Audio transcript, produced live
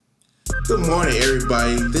Good morning,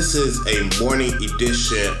 everybody. This is a morning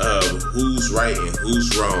edition of Who's Right and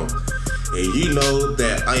Who's Wrong. And you know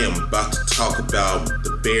that I am about to talk about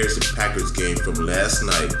the Bears and Packers game from last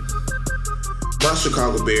night. My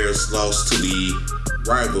Chicago Bears lost to the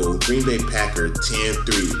rival Green Bay Packers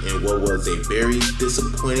 10-3 in what was a very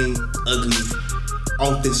disappointing, ugly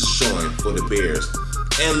offensive showing for the Bears.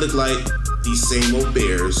 And looked like these same old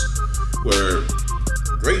Bears were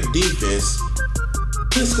great defense,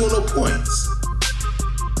 can't score no points.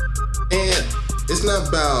 And it's not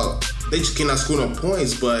about they just cannot score no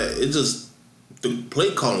points, but it just the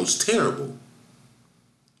play calling was terrible.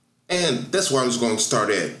 And that's where I'm just going to start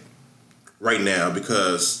at right now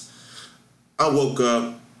because I woke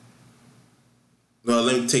up. No,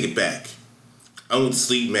 let me take it back. I went to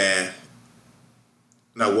sleep mad,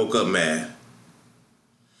 and I woke up mad.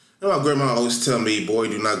 You know, my grandma always tell me, boy,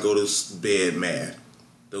 do not go to bed mad.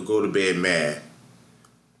 Don't go to bed mad.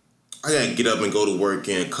 I gotta get up and go to work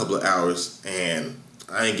in a couple of hours, and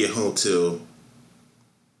I ain't get home till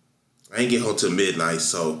midnight.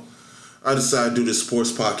 So I decided to do this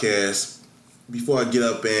sports podcast before I get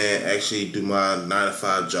up and actually do my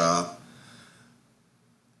 9-to-5 job.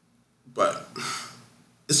 But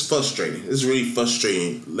it's frustrating. It's really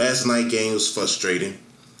frustrating. Last night game was frustrating.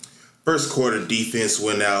 First quarter defense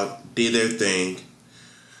went out, did their thing.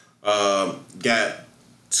 Got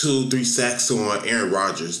 2-3 sacks on Aaron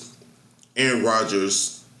Rodgers. Aaron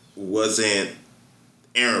Rodgers wasn't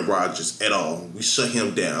Aaron Rodgers at all. We shut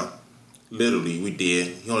him down. Literally, we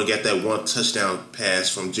did. He only got that one touchdown pass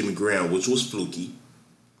from Jimmy Graham, which was fluky.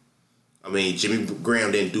 I mean, Jimmy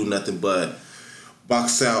Graham didn't do nothing but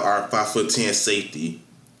box out our 5'10" safety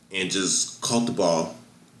and just caught the ball.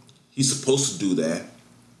 He's supposed to do that.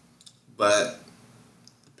 But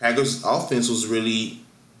the Packers' offense was really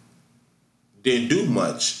didn't do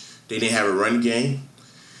much. They didn't have a run game.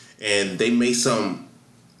 And they made some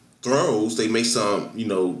throws. They made some,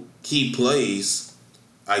 key plays,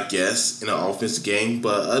 I guess, in an offensive game.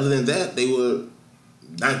 But other than that, they were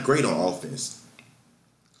not great on offense.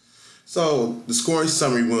 So the scoring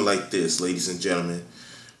summary went like this, ladies and gentlemen.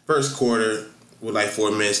 First quarter, with like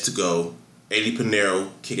 4 minutes to go, Eddie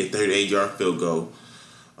Pinheiro kick a 38-yard field goal.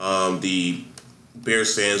 The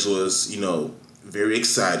Bears fans was, very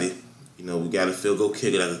excited. We got a field goal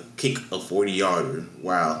kick, a 40-yarder.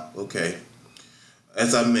 Wow, okay.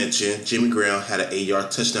 As I mentioned, Jimmy Graham had an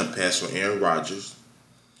 8-yard touchdown pass from Aaron Rodgers.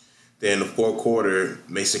 Then in the fourth quarter,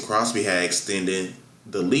 Mason Crosby had extended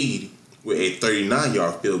the lead with a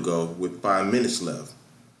 39-yard field goal with 5 minutes left.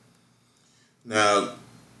 Now,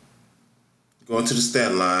 going to the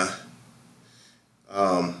stat line,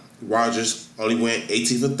 Rodgers only went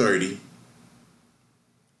 18 for 30,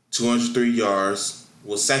 203 yards,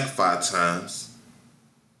 was sacked 5 times,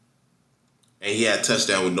 and he had a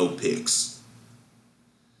touchdown with no picks.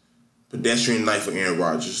 Pedestrian night for Aaron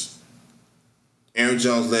Rodgers. Aaron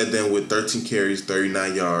Jones led them with 13 carries,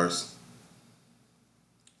 39 yards.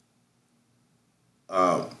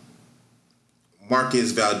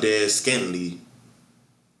 Marquez Valdes-Scantling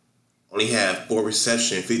only had 4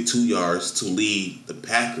 receptions, 52 yards to lead the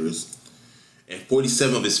Packers, and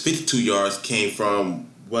 47 of his 52 yards came from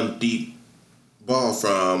one deep ball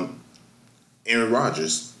from Aaron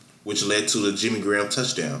Rodgers, which led to the Jimmy Graham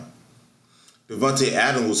touchdown. Devontae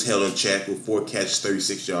Adams was held in check with 4 catches,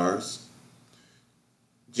 36 yards.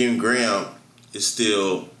 Jimmy Graham is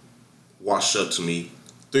still washed up to me.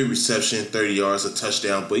 3 receptions, 30 yards, a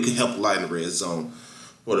touchdown, but he could help a lot in the red zone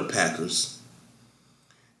for the Packers.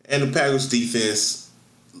 And the Packers defense,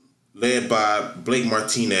 led by Blake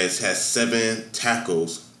Martinez, has 7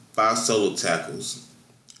 tackles, 5 solo tackles,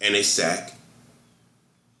 and a sack.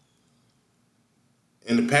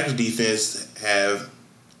 And the Packers defense have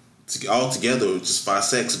altogether just 5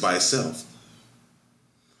 sacks by itself.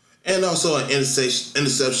 And also an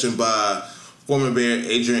interception by former Bear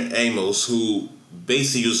Adrian Amos, who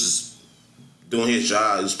basically was just doing his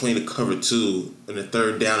job. He was playing the cover 2 in the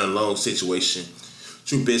 3rd down and long situation.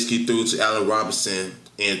 Trubisky threw to Allen Robinson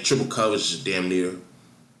in triple coverage damn near.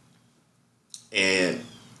 And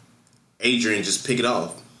Adrian just picked it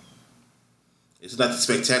off. It's nothing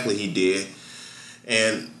spectacular he did.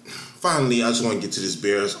 And finally, I just want to get to this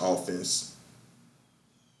Bears offense.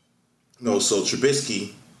 So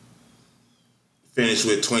Trubisky finished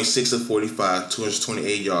with 26 of 45,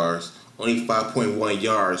 228 yards, only 5.1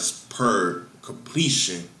 yards per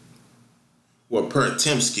completion. Well, per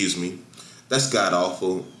attempt, excuse me. That's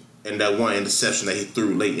god-awful. And that one interception that he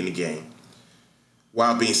threw late in the game,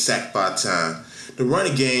 while being sacked 5 times. The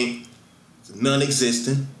running game,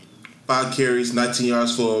 non-existent. 5 carries, 19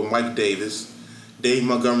 yards for Mike Davis. Dave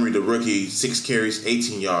Montgomery, the rookie, 6 carries,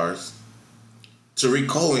 18 yards. Tariq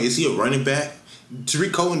Cohen, is he a running back?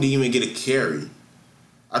 Tariq Cohen didn't even get a carry.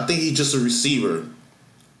 I think he's just a receiver.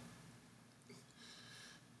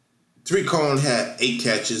 Tariq Cohen had 8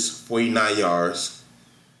 catches, 49 yards.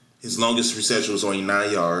 His longest reception was only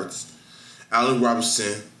 9 yards. Allen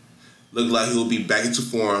Robinson looked like he would be back into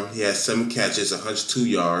form. He had 7 catches, 102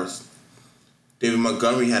 yards. David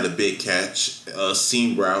Montgomery had a big catch, a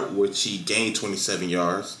seam route, which he gained 27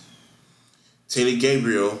 yards. Taylor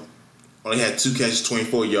Gabriel only had 2 catches,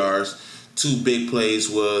 24 yards. 2 big plays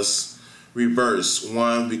was reverse.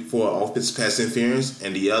 One for offensive pass interference,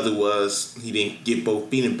 and the other was he didn't get both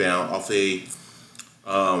feet in bound off a,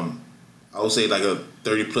 I would say like a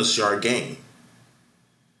 30-plus yard gain.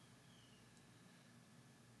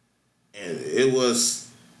 And it was,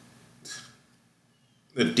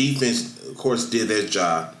 the defense, of course, did their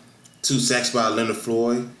job. 2 sacks by Leonard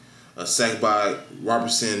Floyd, a sack by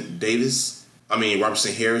Robertson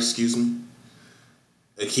Harris, excuse me.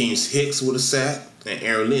 Akeem Hicks with a sack, and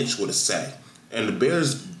Aaron Lynch with a sack. And the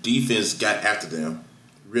Bears' defense got after them,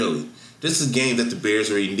 really. This is a game that the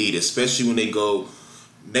Bears really need, especially when they go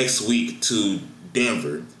next week to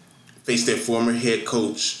Denver, face their former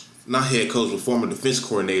former defense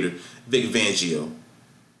coordinator, Vic Fangio.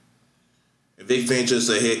 Vic Fangio is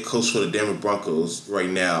the head coach for the Denver Broncos right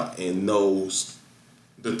now and knows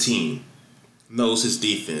the team, knows his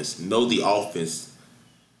defense, knows the offense.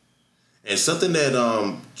 And something that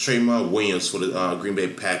Tremont Williams for the Green Bay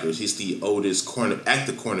Packers, he's the oldest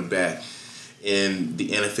active cornerback in the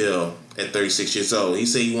NFL at 36 years old. He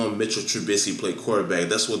said he wanted Mitchell Trubisky to play quarterback.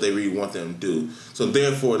 That's what they really want them to do. So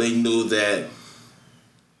therefore, they knew that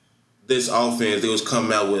this offense, they was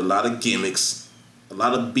coming out with a lot of gimmicks, a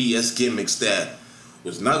lot of BS gimmicks that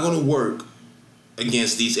was not going to work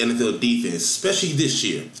against these NFL defense, especially this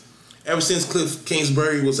year. Ever since Cliff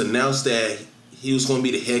Kingsbury was announced that he was going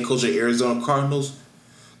to be the head coach of Arizona Cardinals,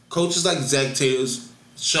 coaches like Zach Taylor,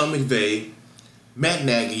 Sean McVay, Matt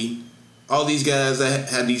Nagy, all these guys that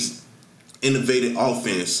had these innovative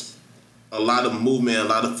offense, a lot of movement, a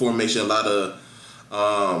lot of formation, a lot of,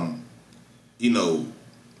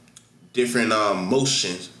 different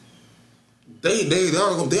motions, they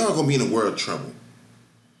are going to be in a world of trouble.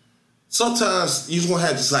 Sometimes you're going to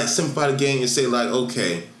have to like simplify the game and say like,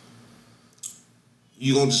 okay,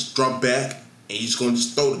 you're going to just drop back and you're just going to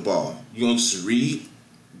just throw the ball. You're going to just read,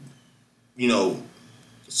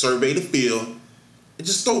 survey the field and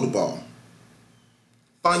just throw the ball.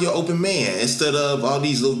 Find your open man instead of all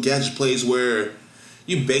these little gadget plays where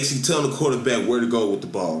you basically telling the quarterback where to go with the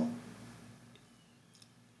ball.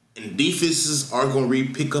 And defenses are going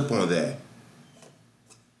to pick up on that.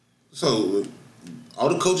 So, all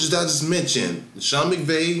the coaches that I just mentioned, Sean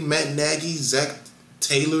McVay, Matt Nagy, Zach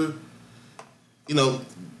Taylor,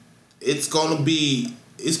 it's going to be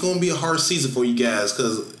a hard season for you guys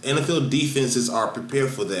because NFL defenses are prepared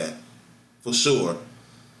for that, for sure.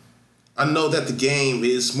 I know that the game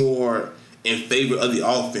is more in favor of the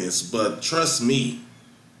offense, but trust me,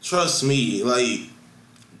 like,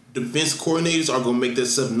 defense coordinators are going to make that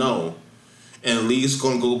stuff known. And the league's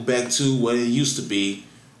going to go back to what it used to be,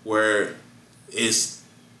 where it's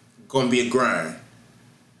going to be a grind.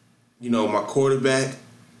 My quarterback,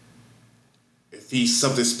 if he's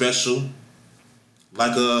something special,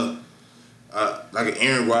 like an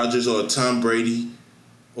Aaron Rodgers or a Tom Brady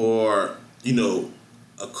or,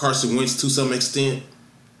 a Carson Wentz to some extent,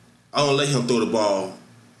 I don't let him throw the ball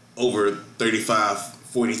over 35,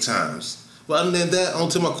 40 times. But other than that, I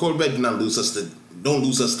don't tell my quarterback, don't lose us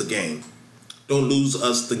the game. Don't lose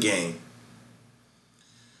us the game.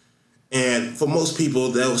 And for most people,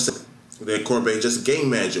 that was their quarterback is just a game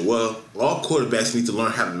manager. Well, all quarterbacks need to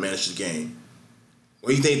learn how to manage the game.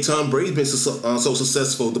 Well, you think Tom Brady's been so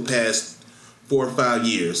successful the past 4 or 5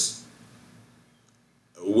 years?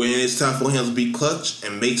 When it's time for him to be clutch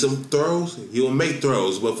and make some throws, he'll make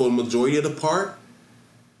throws. But for the majority of the part,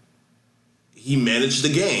 he managed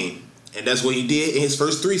the game. And that's what he did in his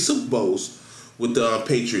first 3 Super Bowls with the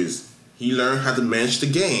Patriots. He learned how to manage the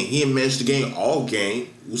game. He didn't manage the game all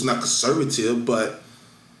game. He was not conservative, but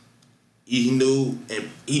he knew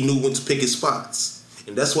when to pick his spots.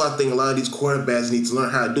 And that's why I think a lot of these quarterbacks need to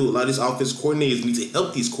learn how to do it. A lot of these offensive coordinators need to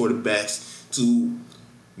help these quarterbacks to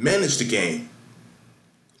manage the game.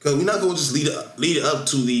 Because we're not going to just lead it up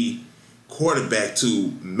to the quarterback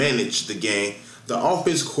to manage the game. The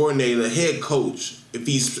offensive coordinator, the head coach,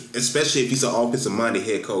 especially if he's an offensive-minded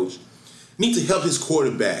head coach, needs to help his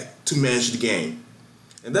quarterback to manage the game.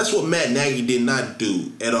 And that's what Matt Nagy did not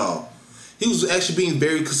do at all. He was actually being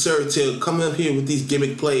very conservative, coming up here with these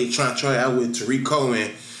gimmick plays, trying to try out with Tariq Cohen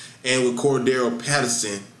and with Cordero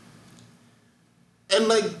Patterson. And,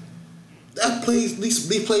 that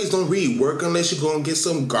these plays don't really work unless you're going to get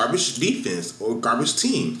some garbage defense or garbage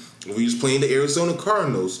team. If we was playing the Arizona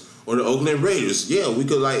Cardinals or the Oakland Raiders, yeah, we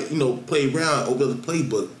could play around, open up the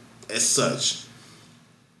playbook as such.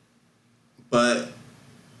 But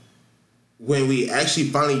when we actually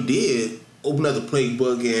finally did open up the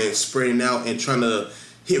playbook and spreading out and trying to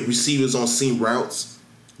hit receivers on seam routes,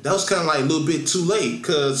 that was kind of like a little bit too late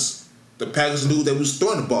because the Packers knew that we was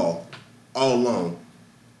throwing the ball all along.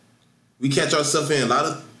 We catch ourselves in a lot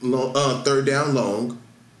of third down long,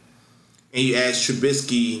 and you ask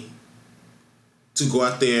Trubisky to go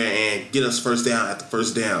out there and get us first down after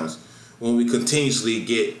first downs when we continuously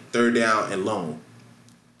get third down and long.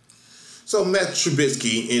 So Matt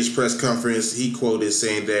Trubisky, in his press conference, he quoted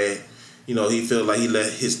saying that, he felt like he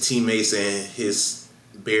let his teammates and his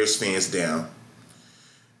Bears fans down.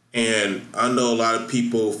 And I know a lot of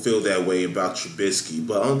people feel that way about Trubisky,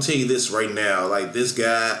 but I'm going to tell you this right now. Like, this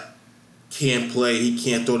guy can't play. He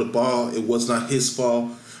can't throw the ball. It was not his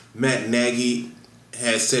fault. Matt Nagy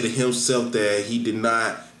has said it himself that he did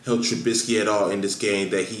not help Trubisky at all in this game,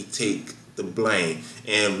 that he take the blame.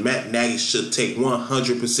 And Matt Nagy should take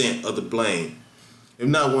 100% of the blame. If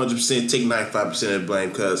not 100%, take 95% of the blame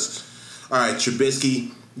because, all right,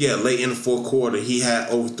 Trubisky, yeah, late in the fourth quarter, he had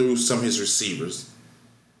overthrew some of his receivers.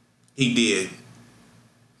 He did.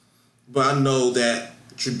 But I know that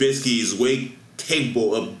Trubisky is way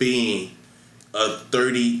capable of being a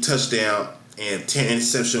 30 touchdown and 10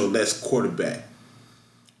 interception or less quarterback.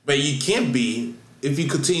 But you can't be if you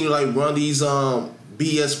continue to run these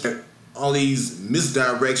BS, all these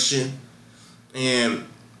misdirection and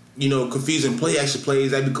confusing play action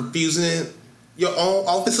plays that be confusing your own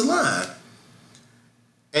offensive line.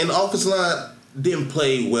 And the offensive line didn't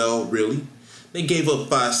play well, really. They gave up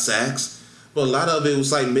 5 sacks, but a lot of it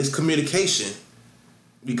was miscommunication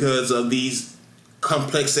because of these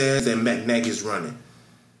complex ads that Matt Nagy is running.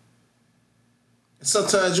 And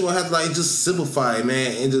sometimes you will have to just simplify it,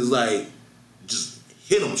 man, and just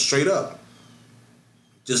hit them straight up.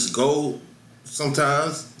 Just go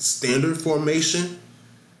sometimes standard formation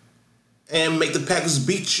and make the Packers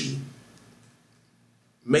beat you.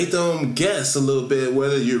 Make them guess a little bit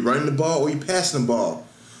whether you're running the ball or you're passing the ball.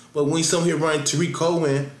 But when you come here running Tariq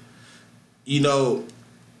Cohen,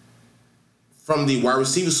 from the wide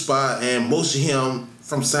receiver spot and motion him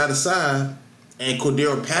from side to side, and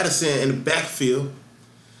Cordero Patterson in the backfield,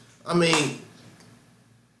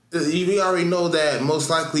 we already know that most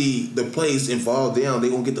likely the plays involve them. They're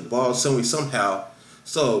going to get the ball some way, somehow.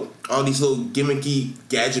 So all these little gimmicky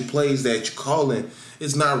gadget plays that you're calling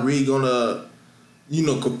is not really going to,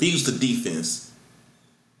 confuse the defense.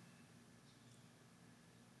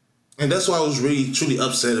 And that's what I was really, truly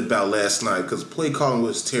upset about last night because play calling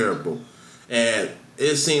was terrible. And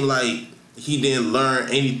it seemed like he didn't learn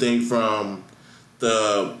anything from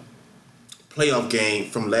the playoff game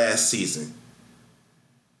from last season.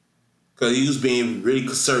 Because he was being really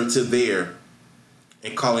conservative there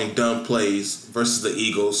and calling dumb plays versus the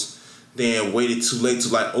Eagles. Then waited too late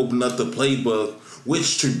to open up the playbook, which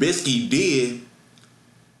Trubisky did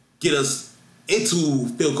get us into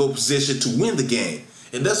field goal position to win the game.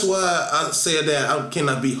 And that's why I said that I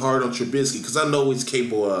cannot be hard on Trubisky because I know what he's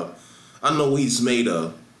capable of. I know what he's made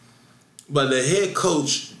of. But the head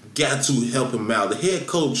coach got to help him out. The head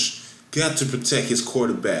coach got to protect his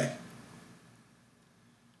quarterback.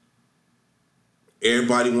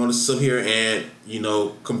 Everybody wants to sit here and,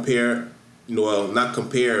 compare, not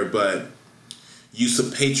compare, but use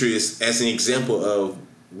the Patriots as an example of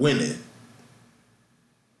winning.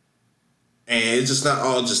 And it's just not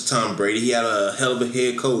all just Tom Brady. He had a hell of a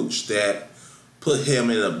head coach that put him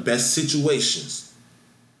in the best situations.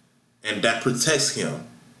 And that protects him.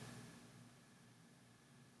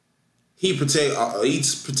 He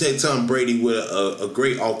protect Tom Brady with a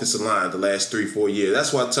great offensive line the last 3-4 years.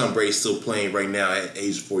 That's why Tom Brady's still playing right now at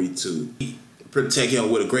age 42. He protect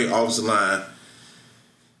him with a great offensive line.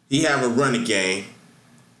 He have a running game.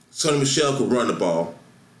 Sonny Michel could run the ball.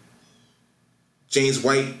 James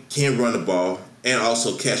White can run the ball and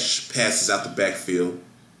also catch passes out the backfield.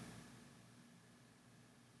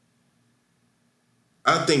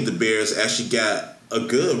 I think the Bears actually got a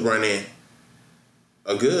good running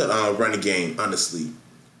game, honestly.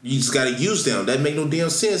 You just got to use them. That make no damn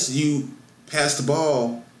sense. You pass the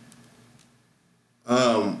ball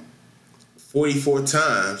 44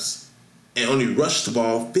 times and only rush the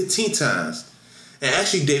ball 15 times. And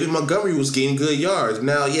actually, David Montgomery was getting good yards.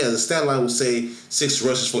 Now, yeah, the stat line would say 6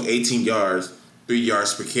 rushes for 18 yards, 3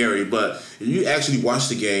 yards per carry. But if you actually watch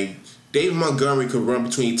the game, David Montgomery could run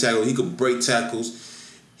between tackles. He could break tackles.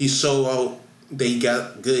 He showed out that he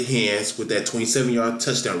got good hands with that 27-yard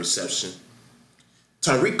touchdown reception.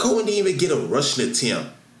 Tyreek Cohen didn't even get a rushing attempt.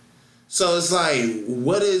 So it's like,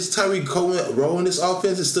 what is Tyreek Cohen role in this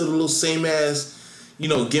offense? It's still a little same as,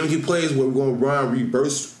 gimmicky plays where we're going to run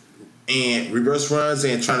reverse runs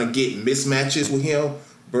and trying to get mismatches with him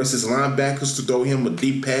versus linebackers to throw him a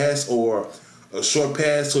deep pass or a short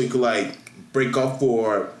pass so he could break off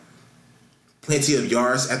for plenty of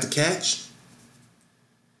yards at the catch.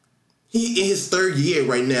 He in his third year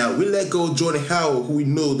right now. We let go of Jordan Howard, who we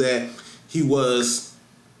knew that he was,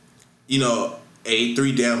 a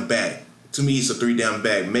 3-down back. To me, he's a 3-down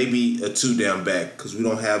back, maybe a 2-down back, because we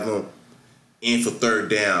don't have him in for third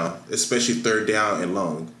down, especially third down and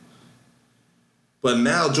long. But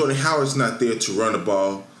now Jordan Howard's not there to run the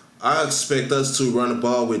ball. I expect us to run the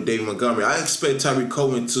ball with David Montgomery. I expect Tyreek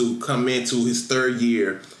Cohen to come into his third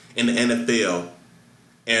year in the NFL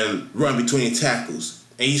and run between the tackles.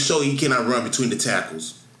 And he showed he cannot run between the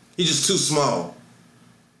tackles. He's just too small.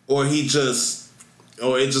 Or it's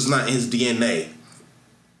just not in his DNA.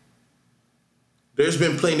 There's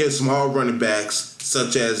been plenty of small running backs,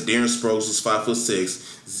 such as Darren Sproles, who's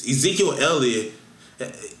 5'6". Ezekiel Elliott,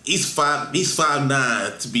 he's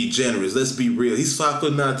 5'9" to be generous. Let's be real. He's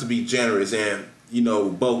 5'9" to be generous and,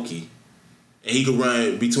 bulky. And he can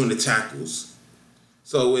run between the tackles.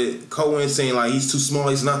 So with Cohen saying he's too small,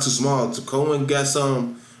 he's not too small. Cohen got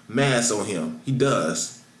some mass on him. He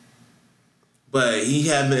does. But he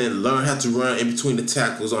haven't learned how to run in between the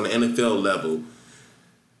tackles on the NFL level.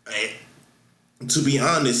 And to be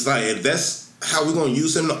honest, if that's how we're going to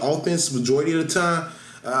use him in the offense majority of the time,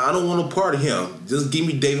 I don't want no part of him. Just give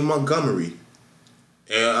me David Montgomery.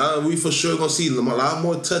 And we for sure going to see a lot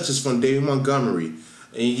more touches from David Montgomery.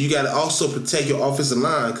 And you got to also protect your offensive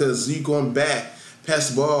line because you're going back, pass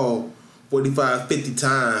the ball 45, 50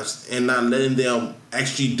 times and not letting them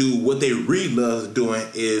actually do what they really love doing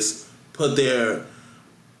is put their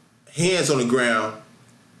hands on the ground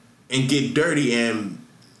and get dirty and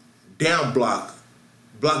block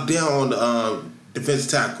down on the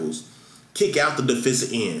defensive tackles, kick out the defensive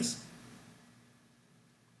ends.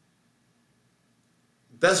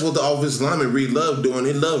 That's what the offensive linemen really love doing.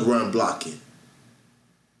 They love run blocking.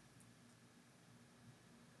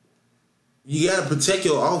 You got to protect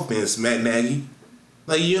your offense, Matt Nagy.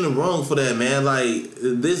 You're in the wrong for that, man.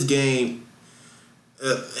 This game,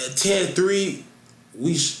 at 10-3,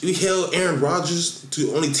 we held Aaron Rodgers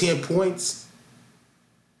to only 10 points.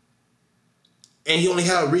 And he only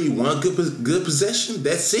had really one good possession.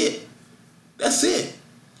 That's it.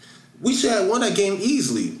 We should have won that game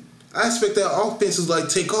easily. I expect that offense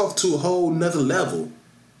is take off to a whole nother level.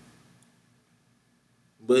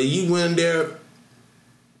 But you went in there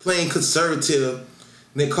playing conservative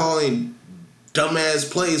and then calling dumbass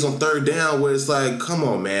plays on third down where it's come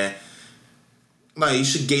on, man. You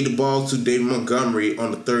should gave the ball to David Montgomery on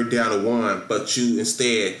the third down and 1, but you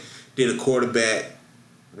instead did a quarterback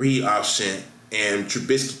read option and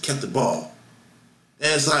Trubisky kept the ball.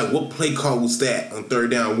 And it's what play call was that on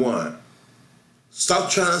third down 1? Stop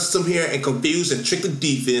trying to sit here and confuse and trick the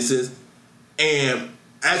defenses and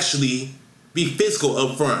actually be physical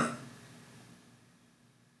up front.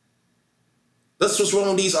 That's what's wrong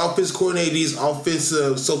with these offensive coordinators, these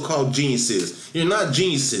offensive so-called geniuses. You're not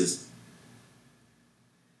geniuses.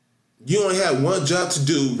 You only had one job to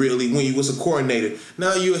do, really, when you was a coordinator.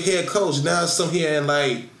 Now you're a head coach. Now some here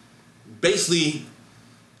and basically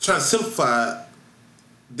trying to simplify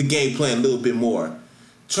the game plan a little bit more.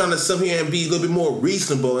 Trying to sit here and be a little bit more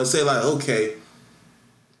reasonable and say okay,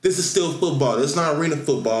 this is still football. This is not arena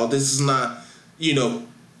football. This is not,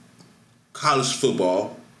 college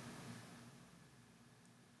football.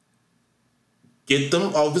 Get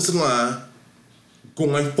them offensive line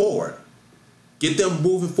going forward. Get them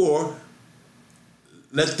moving forward.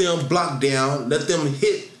 Let them block down. Let them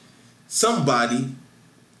hit somebody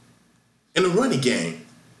in the running game.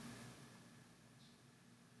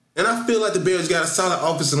 And I feel like the Bears got a solid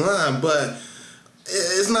offensive line, but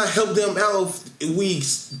it's not helping them out if we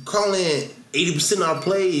call in 80% of our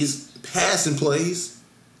plays passing plays.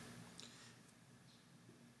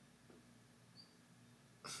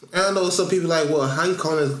 And I know some people well, how you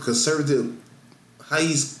calling it conservative? How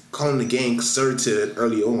he's calling the game conservative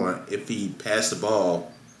early on if he passed the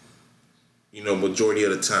ball, majority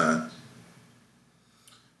of the time.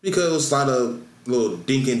 Because it was a lot of little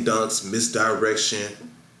dink and dunks,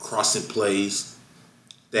 misdirection, crossing plays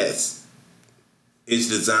that's is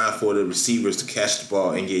designed for the receivers to catch the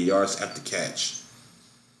ball and get yards after catch.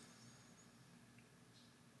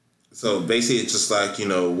 So basically it's just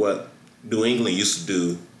what New England used to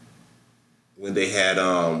do when they had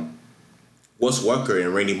Wes Welker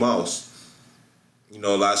and Randy Moss. A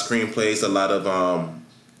lot of screenplays, a lot of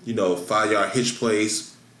 5-yard hitch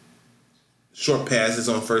plays, short passes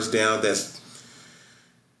on first down that's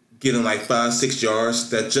getting like 5-6 yards.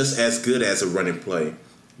 That's just as good as a running play.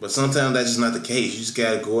 But sometimes that's just not the case. You just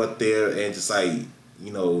gotta go out there and just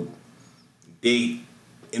dig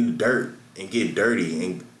in the dirt and get dirty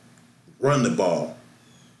and run the ball.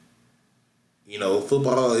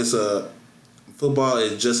 Football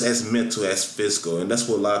is just as mental as physical, and that's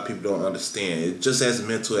what a lot of people don't understand. It's just as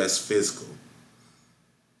mental as physical.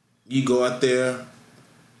 You go out there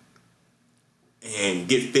and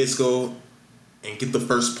get physical and get the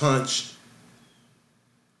first punch.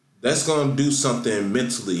 That's going to do something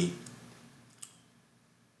mentally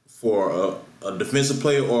for a defensive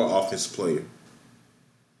player or an offensive player. It's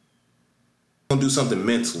going to do something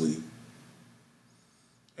mentally.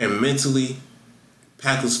 And mentally,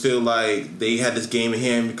 Packers feel like they had this game in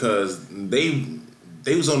hand because they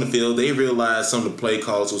was on the field. They realized some of the play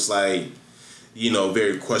calls was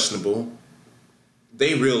very questionable.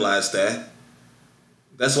 They realized that.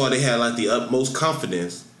 That's why they had the utmost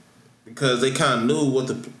confidence, because they kind of knew what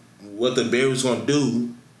the Bears was going to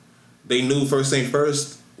do. They knew first thing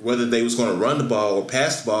first whether they was going to run the ball or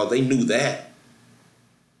pass the ball. They knew that.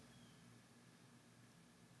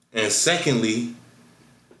 And secondly,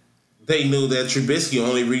 they knew that Trubisky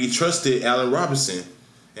only really trusted Allen Robinson.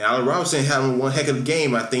 And Allen Robinson having one heck of a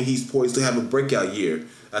game. I think he's poised to have a breakout year.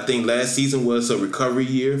 I think last season was a recovery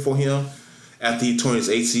year for him after he tore his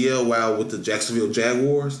ACL while with the Jacksonville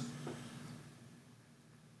Jaguars.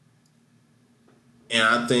 And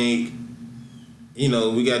I think,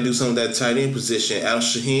 we got to do something with that tight end position. Al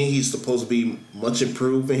Shaheen, he's supposed to be much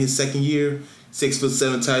improved in his second year.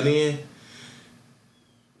 6'7" tight end.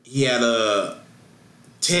 He had a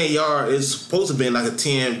 10-yard, it's supposed to have been like a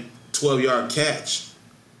 10, 12-yard catch.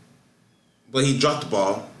 But he dropped the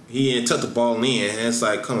ball. He didn't tuck the ball in. And it's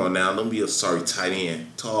like, come on now, don't be a sorry tight end.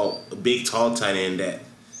 A big, tall tight end that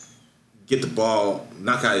get the ball,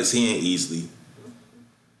 knock out his hand easily.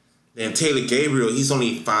 Then Taylor Gabriel, he's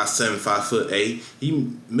only 5'7", 5'8".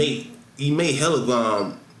 He made hell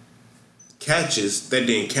of catches that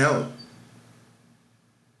didn't count.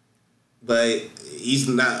 But he's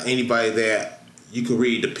not anybody that you can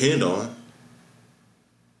really depend on.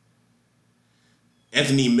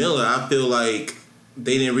 Anthony Miller, I feel like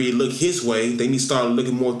they didn't really look his way. They need to start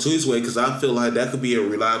looking more to his way, because I feel like that could be a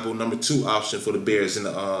reliable number 2 option for the Bears in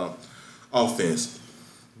the offense.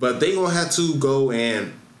 But they're going to have to go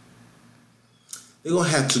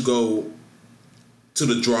to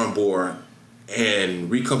the drawing board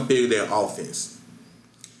and reconfigure their offense.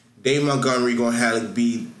 Dave Montgomery going to have to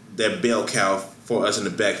be that bell cow for us in the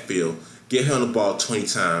backfield. Get him the ball 20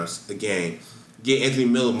 times a game. Get Anthony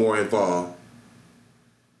Miller more involved.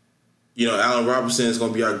 Allen Robinson is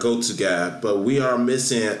going to be our go-to guy, but we are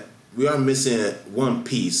missing one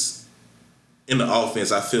piece in the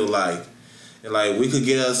offense, I feel like. And we could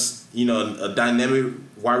get us, a dynamic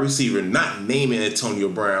wide receiver, not naming Antonio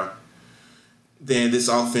Brown, then this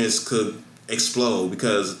offense could explode,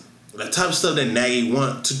 because the type of stuff that Nagy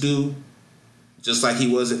want to do, just like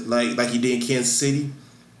he wasn't like he did in Kansas City,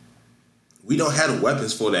 we don't have the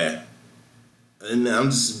weapons for that. And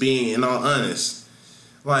I'm just being in all honest.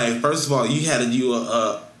 First of all, you had to do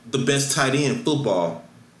the best tight end in football.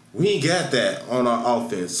 We ain't got that on our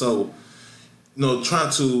offense. So,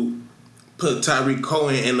 trying to put Tyreek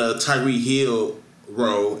Cohen in a Tyreek Hill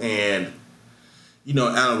role, and,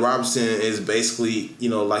 Allen Robinson is basically,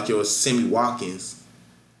 like your Sammy Watkins,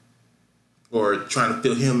 or trying to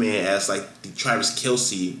fill him in as the Travis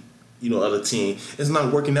Kelce, other team. It's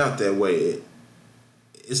not working out that way.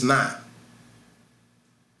 It's not.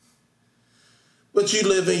 But you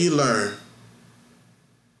live and you learn.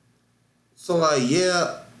 So,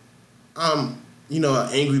 I'm, an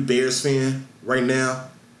angry Bears fan right now.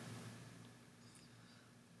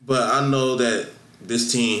 But I know that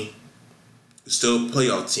this team is still a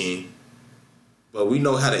playoff team. But we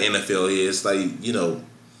know how the NFL is.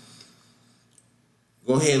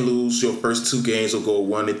 Go ahead and lose your first 2 games, or go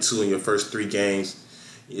 1-2 in your first 3 games.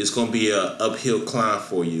 It's going to be an uphill climb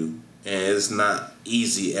for you. And it's not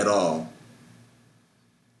easy at all.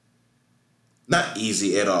 Not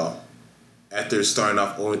easy at all after starting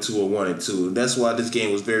off 0-2 or 1-2. That's why this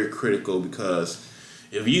game was very critical, because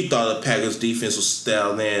if you thought the Packers defense was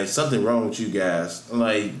stout, then something wrong with you guys.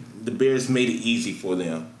 The Bears made it easy for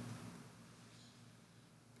them.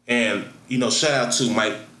 And, shout out to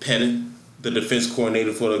Mike Pettin, the defense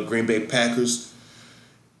coordinator for the Green Bay Packers.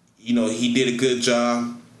 He did a good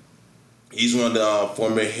job. He's one of the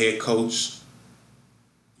former head coach,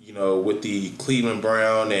 with the Cleveland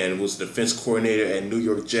Brown, and was defense coordinator at New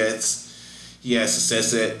York Jets. He had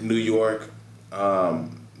success at New York.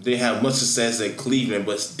 Didn't have much success at Cleveland,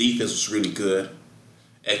 but his defense was really good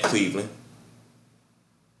at Cleveland.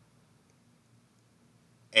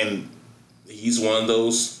 And he's one of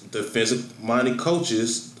those defensive-minded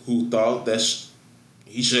coaches who thought that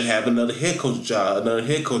he should have another head coach job, another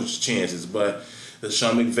head coach chances. But the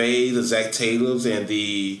Sean McVay, the Zach Taylors, and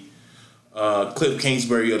the Cliff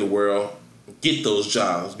Kingsbury of the world get those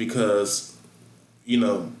jobs because, we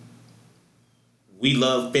love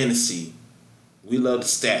fantasy. We love the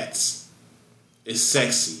stats. It's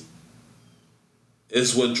sexy.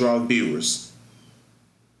 It's what draws viewers.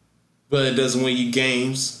 But it doesn't win you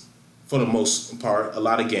games, for the most part, a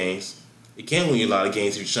lot of games. It can win you a lot of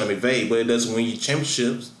games if you're Sean McVay, but it doesn't win you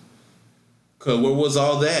championships. Because where was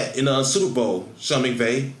all that in the Super Bowl, Sean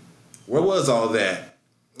McVay? Where was all that?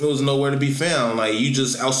 It was nowhere to be found. Like, you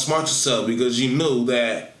just outsmart yourself because you knew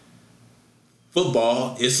that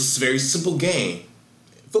football is a very simple game.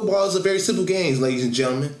 Football is a very simple game, ladies and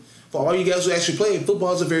gentlemen. For all you guys who actually play,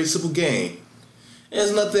 football is a very simple game. And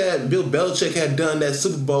it's not that Bill Belichick had done that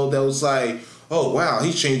Super Bowl that was like, oh, wow,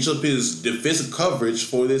 he changed up his defensive coverage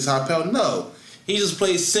for this high power. No. He just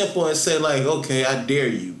played simple and said, like, okay, I dare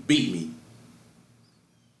you. Beat me.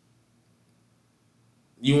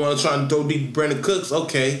 You want to try and throw deep Brandon Cooks?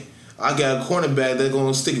 Okay. I got a cornerback that's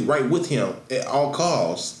going to stick right with him at all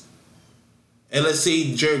costs. And let's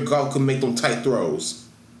see Jared Goff can make them tight throws.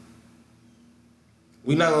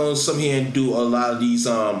 We're not going to sit here and do a lot of these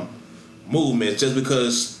movements just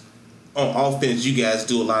because on offense you guys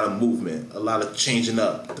do a lot of movement, a lot of changing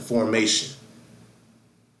up the formation.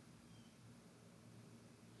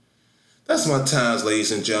 That's my times,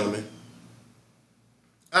 ladies and gentlemen.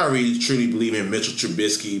 I really truly believe in Mitchell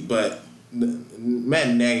Trubisky, but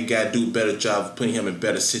Matt Nagy got to do a better job of putting him in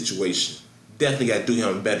better situation. Definitely got to do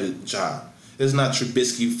him a better job. It's not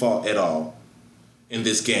Trubisky's fault at all in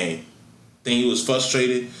this game. Then he was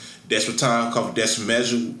frustrated. Desperate time, called for desperate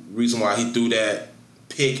measure. Reason why he threw that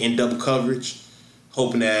pick in double coverage,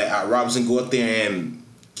 hoping that Robinson go up there and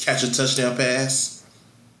catch a touchdown pass.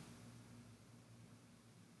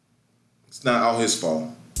 It's not all his fault.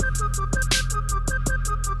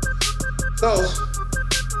 So,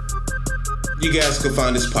 you guys can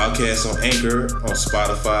find this podcast on Anchor, on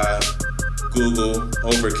Spotify, Google,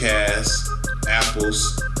 Overcast,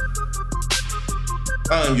 Apples.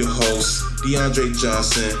 I am your host, DeAndre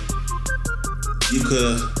Johnson. You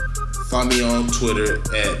could find me on Twitter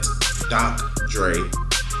at DocDre.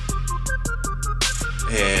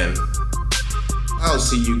 And I'll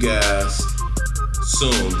see you guys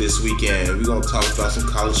soon this weekend. We're going to talk about some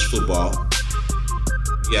college football.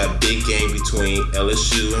 We got a big game between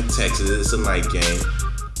LSU and Texas. It's a night game.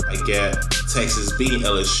 I got Texas beating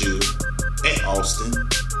LSU at Austin.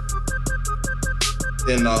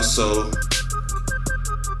 Then also,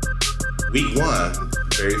 week 1,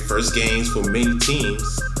 very first games for many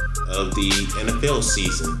teams of the NFL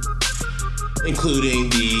season, including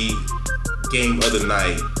the game of the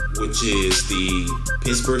night, which is the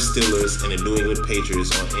Pittsburgh Steelers and the New England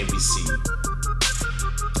Patriots on NBC.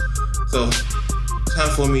 So,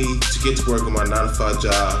 time for me to get to work on my 9-to-5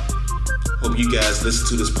 job. Hope you guys listen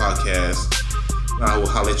to this podcast. I will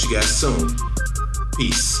holler at you guys soon.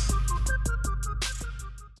 Peace.